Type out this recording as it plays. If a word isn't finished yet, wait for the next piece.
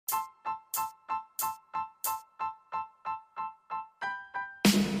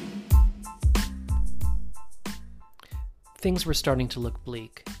Things were starting to look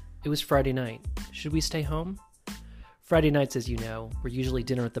bleak. It was Friday night. Should we stay home? Friday nights, as you know, were usually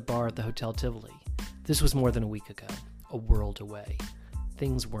dinner at the bar at the Hotel Tivoli. This was more than a week ago, a world away.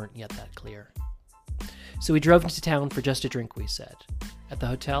 Things weren't yet that clear. So we drove into town for just a drink, we said. At the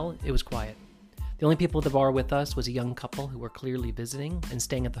hotel, it was quiet. The only people at the bar with us was a young couple who were clearly visiting and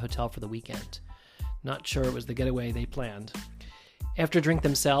staying at the hotel for the weekend. Not sure it was the getaway they planned. After a drink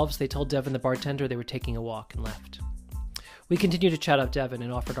themselves, they told Devin the bartender they were taking a walk and left. We continued to chat up Devin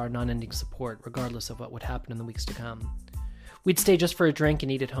and offered our non-ending support, regardless of what would happen in the weeks to come. We'd stay just for a drink and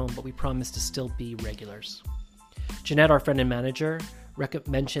eat at home, but we promised to still be regulars. Jeanette, our friend and manager,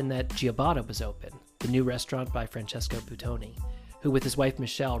 mentioned that Giabatta was open, the new restaurant by Francesco Buttoni, who with his wife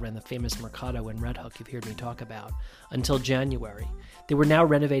Michelle ran the famous Mercato in Red Hook you've heard me talk about, until January. They were now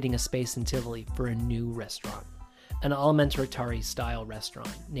renovating a space in Tivoli for a new restaurant, an Alimentari-style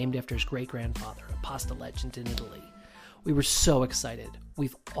restaurant named after his great-grandfather, a pasta legend in Italy. We were so excited.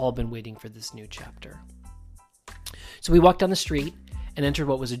 We've all been waiting for this new chapter. So we walked down the street and entered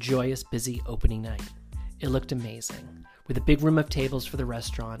what was a joyous, busy opening night. It looked amazing, with a big room of tables for the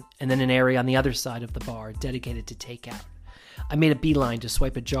restaurant and then an area on the other side of the bar dedicated to takeout. I made a beeline to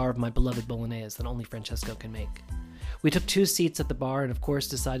swipe a jar of my beloved bolognese that only Francesco can make. We took 2 seats at the bar and of course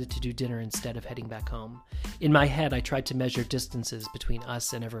decided to do dinner instead of heading back home. In my head, I tried to measure distances between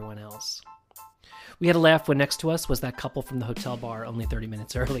us and everyone else. We had a laugh when next to us was that couple from the hotel bar only 30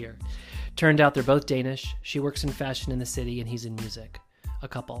 minutes earlier. Turned out they're both Danish. She works in fashion in the city and he's in music. A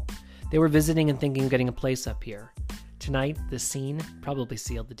couple. They were visiting and thinking of getting a place up here. Tonight, the scene probably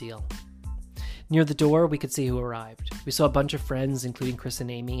sealed the deal. Near the door, we could see who arrived. We saw a bunch of friends, including Chris and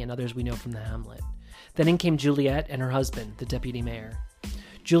Amy and others we know from the Hamlet. Then in came Juliet and her husband, the deputy mayor.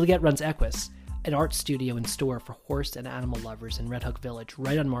 Juliet runs Equus, an art studio and store for horse and animal lovers in Red Hook Village,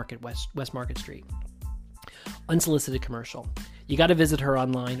 right on West Market Street. Unsolicited commercial. You got to visit her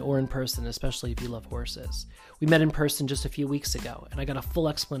online or in person, especially if you love horses. We met in person just a few weeks ago, and I got a full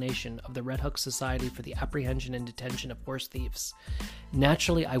explanation of the Red Hook Society for the Apprehension and Detention of Horse Thieves.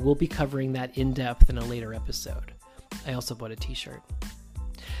 Naturally, I will be covering that in depth in a later episode. I also bought a t-shirt.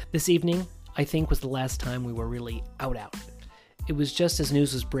 This evening, I think, was the last time we were really out. It was just as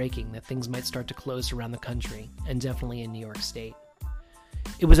news was breaking that things might start to close around the country, and definitely in New York State.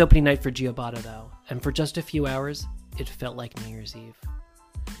 It was opening night for Giabatta, though, and for just a few hours, it felt like New Year's Eve.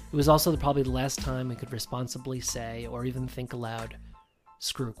 It was also probably the last time we could responsibly say, or even think aloud,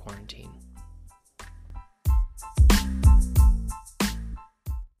 screw quarantine.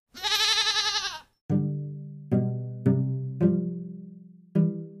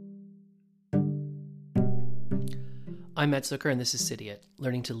 I'm Matt Zucker, and this is Cidiot,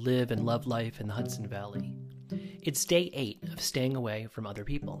 learning to live and love life in the Hudson Valley. It's day 8 of staying away from other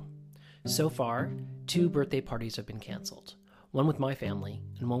people. So far, 2 birthday parties have been canceled. One with my family,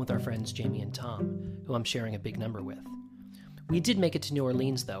 and one with our friends Jamie and Tom, who I'm sharing a big number with. We did make it to New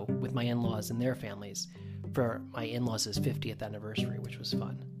Orleans, though, with my in-laws and their families, for my in-laws' 50th anniversary, which was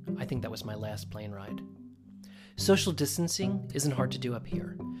fun. I think that was my last plane ride. Social distancing isn't hard to do up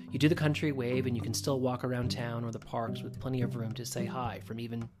here. You do the country wave and you can still walk around town or the parks with plenty of room to say hi from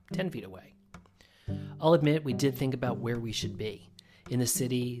even 10 feet away. I'll admit we did think about where we should be, in the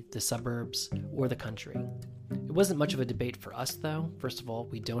city, the suburbs, or the country. It wasn't much of a debate for us, though. First of all,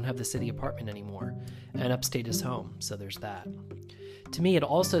 we don't have the city apartment anymore, and upstate is home, so there's that. To me, it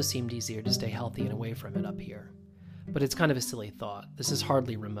also seemed easier to stay healthy and away from it up here. But it's kind of a silly thought. This is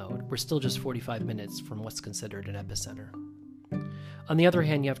hardly remote. We're still just 45 minutes from what's considered an epicenter. On the other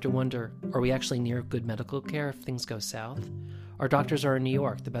hand, you have to wonder, are we actually near good medical care if things go south? Our doctors are in New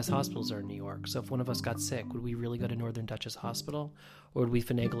York, the best hospitals are in New York, so if one of us got sick, would we really go to Northern Dutchess Hospital? Or would we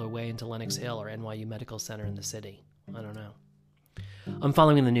finagle our way into Lenox Hill or NYU Medical Center in the city? I don't know. I'm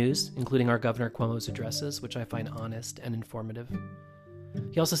following the news, including our Governor Cuomo's addresses, which I find honest and informative.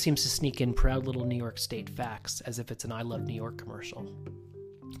 He also seems to sneak in proud little New York State facts, as if it's an I Love New York commercial.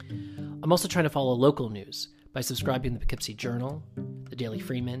 I'm also trying to follow local news by subscribing to the Poughkeepsie Journal, the Daily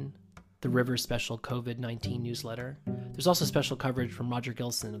Freeman, the River Special COVID-19 newsletter. There's also special coverage from Roger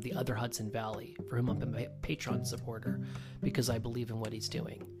Gilson of the Other Hudson Valley, for whom I'm a Patreon supporter, because I believe in what he's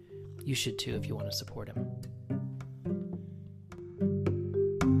doing. You should too if you want to support him.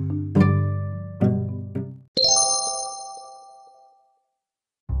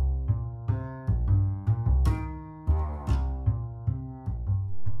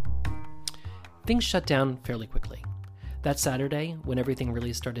 Things shut down fairly quickly. That Saturday, when everything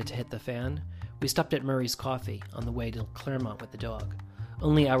really started to hit the fan, we stopped at Murray's Coffee on the way to Claremont with the dog.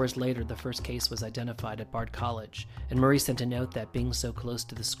 Only hours later, the first case was identified at Bard College, and Murray sent a note that being so close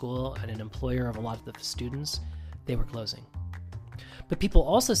to the school and an employer of a lot of the students, They were closing. But people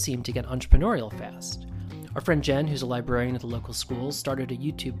also seemed to get entrepreneurial fast. Our friend Jen, who's a librarian at the local school, started a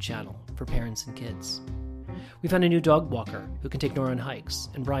YouTube channel for parents and kids. We found a new dog walker who can take Nora on hikes,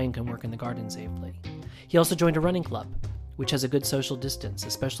 and Brian can work in the garden safely. He also joined a running club, which has a good social distance,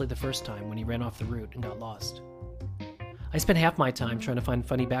 especially the first time when he ran off the route and got lost. I spent half my time trying to find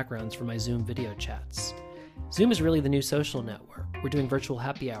funny backgrounds for my Zoom video chats. Zoom is really the new social network. We're doing virtual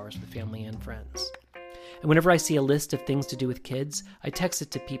happy hours with family and friends. And whenever I see a list of things to do with kids, I text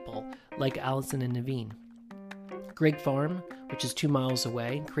it to people like Allison and Naveen. Greg Farm, which is 2 miles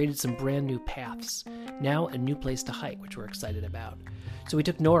away, created some brand new paths. Now a new place to hike, which we're excited about. So we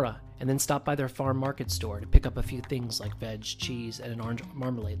took Nora and then stopped by their farm market store to pick up a few things like veg, cheese, and an orange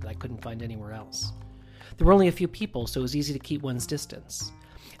marmalade that I couldn't find anywhere else. There were only a few people, so it was easy to keep one's distance.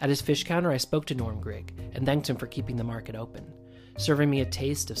 At his fish counter, I spoke to Norm Grigg and thanked him for keeping the market open. Serving me a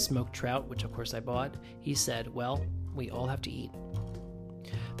taste of smoked trout, which of course I bought, he said, "Well, we all have to eat."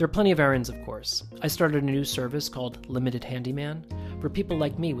 There are plenty of errands, of course. I started a new service called Limited Handyman for people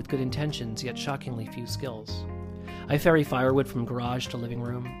like me with good intentions yet shockingly few skills. I ferry firewood from garage to living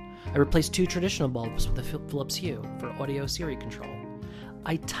room. I replaced 2 traditional bulbs with a Philips Hue for audio Siri control.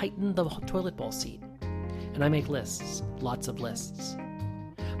 I tighten the toilet bowl seat. And I make lists, lots of lists.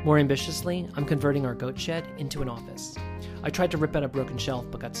 More ambitiously, I'm converting our goat shed into an office. I tried to rip out a broken shelf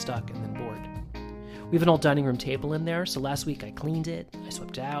but got stuck and then bored. We have an old dining room table in there, so last week I cleaned it, I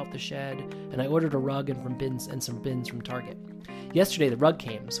swept out the shed, and I ordered a rug and some bins from Target. Yesterday the rug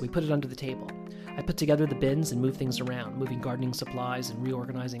came, so we put it under the table. I put together the bins and moved things around, moving gardening supplies and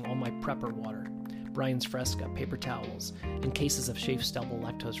reorganizing all my prepper water, Brian's Fresca, paper towels, and cases of Schaefer Stubble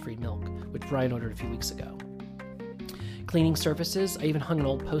lactose-free milk, which Brian ordered a few weeks ago. Cleaning surfaces, I even hung an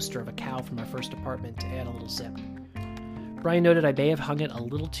old poster of a cow from our first apartment to add a little zip. Brian noted I may have hung it a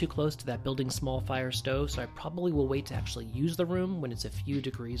little too close to that building's small fire stove, so I probably will wait to actually use the room when it's a few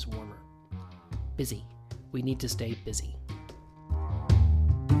degrees warmer. Busy. We need to stay busy.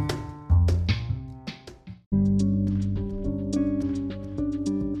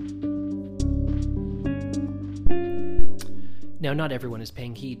 Now, not everyone is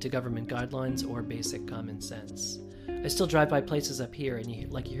paying heed to government guidelines or basic common sense. I still drive by places up here,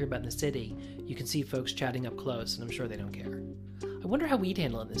 and like you hear about in the city, you can see folks chatting up close, and I'm sure they don't care. I wonder how we'd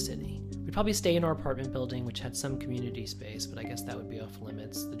handle it in the city. We'd probably stay in our apartment building, which had some community space, but I guess that would be off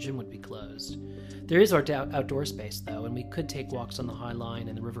limits. The gym would be closed. There is our outdoor space, though, and we could take walks on the High Line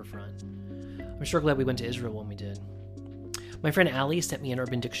and the riverfront. I'm sure glad we went to Israel when we did. My friend Allie sent me an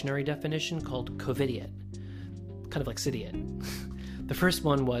Urban Dictionary definition called COVIDiot, kind of like Cidiot. The first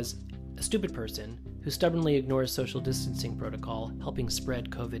one was a stupid person who stubbornly ignores social distancing protocol, helping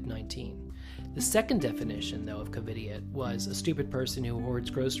spread COVID-19. The second definition, though, of COVIDiot was a stupid person who hoards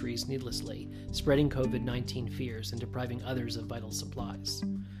groceries needlessly, spreading COVID-19 fears and depriving others of vital supplies.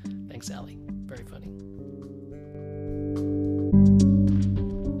 Thanks, Allie. Very funny.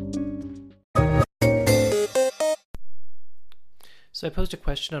 So I posed a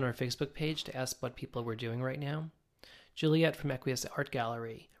question on our Facebook page to ask what people were doing right now. Juliet from Equius Art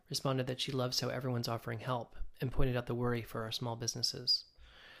Gallery responded that she loves how everyone's offering help and pointed out the worry for our small businesses.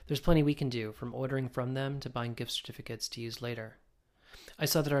 There's plenty we can do, from ordering from them to buying gift certificates to use later. I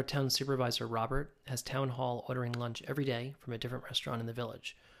saw that our town supervisor, Robert, has town hall ordering lunch every day from a different restaurant in the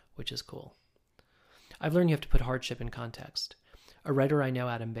village, which is cool. I've learned you have to put hardship in context. A writer I know,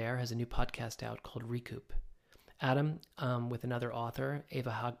 Adam Baer, has a new podcast out called Recoup. Adam, with another author,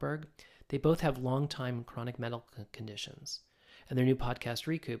 Ava Hagberg, they both have long-time chronic medical conditions. And their new podcast,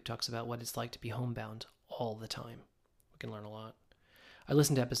 Recoup, talks about what it's like to be homebound all the time. We can learn a lot. I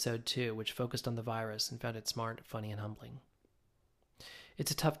listened to episode 2, which focused on the virus and found it smart, funny, and humbling.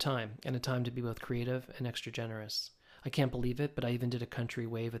 It's a tough time, and a time to be both creative and extra generous. I can't believe it, but I even did a country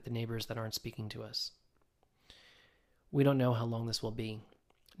wave at the neighbors that aren't speaking to us. We don't know how long this will be.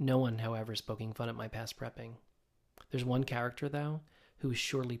 No one, however, is poking fun at my past prepping. There's one character, though, who is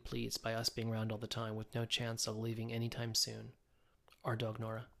surely pleased by us being around all the time with no chance of leaving anytime soon. Our dog,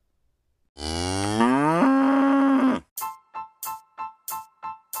 Nora.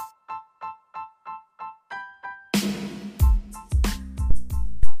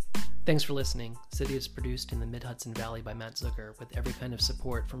 Thanks for listening. City is produced in the Mid-Hudson Valley by Matt Zucker, with every kind of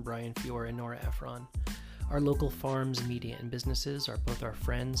support from Brian Fiore and Nora Ephron. Our local farms, media, and businesses are both our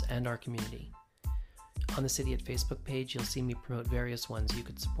friends and our community. On the City at Facebook page, you'll see me promote various ones you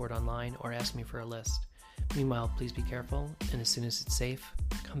could support online or ask me for a list. Meanwhile, please be careful, and as soon as it's safe,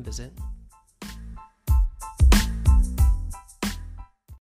 come visit.